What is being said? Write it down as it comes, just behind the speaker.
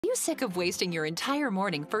Are you sick of wasting your entire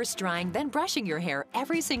morning first drying, then brushing your hair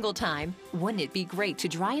every single time? Wouldn't it be great to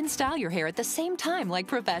dry and style your hair at the same time like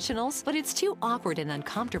professionals? But it's too awkward and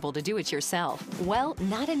uncomfortable to do it yourself. Well,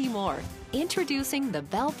 not anymore. Introducing the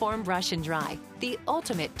Velform Brush Dry, the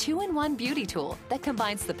ultimate 2-in-1 beauty tool that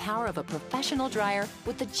combines the power of a professional dryer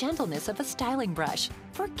with the gentleness of a styling brush.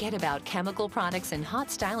 Forget about chemical products and hot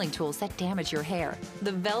styling tools that damage your hair.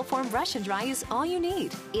 The Velform Brush Dry is all you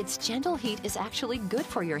need. Its gentle heat is actually good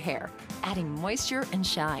for your hair, adding moisture and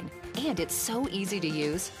shine. And it's so easy to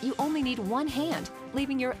use, you only need one hand,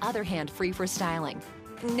 leaving your other hand free for styling.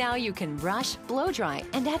 Now you can brush, blow dry,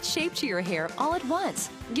 and add shape to your hair all at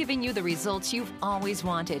once, giving you the results you've always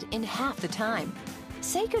wanted in half the time.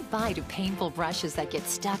 Say goodbye to painful brushes that get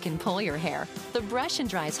stuck and pull your hair. The Brush and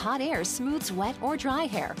Dry's hot air smooths wet or dry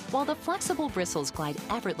hair, while the flexible bristles glide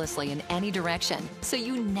effortlessly in any direction, so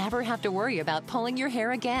you never have to worry about pulling your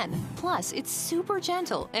hair again. Plus, it's super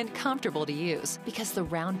gentle and comfortable to use because the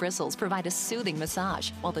round bristles provide a soothing massage,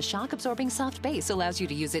 while the shock-absorbing soft base allows you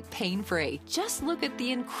to use it pain-free. Just look at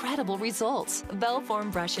the incredible results.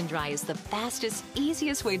 Velform Brush and Dry is the fastest,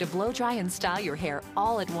 easiest way to blow dry and style your hair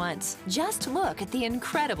all at once. Just look at the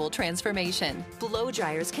incredible transformation. Blow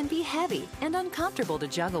dryers can be heavy and uncomfortable to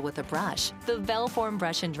juggle with a brush. The Velform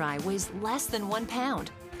Brush and Dry weighs less than 1 pound.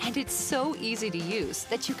 And it's so easy to use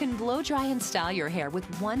that you can blow dry and style your hair with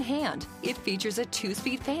one hand. It features a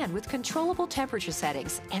 2-speed fan with controllable temperature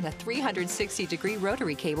settings and a 360-degree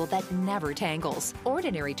rotary cable that never tangles.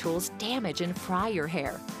 Ordinary tools damage and fry your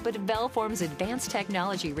hair, but Velform's advanced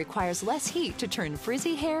technology requires less heat to turn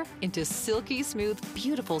frizzy hair into silky smooth,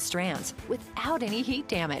 beautiful strands without any heat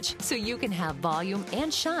damage, so you can have volume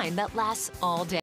and shine that lasts all day.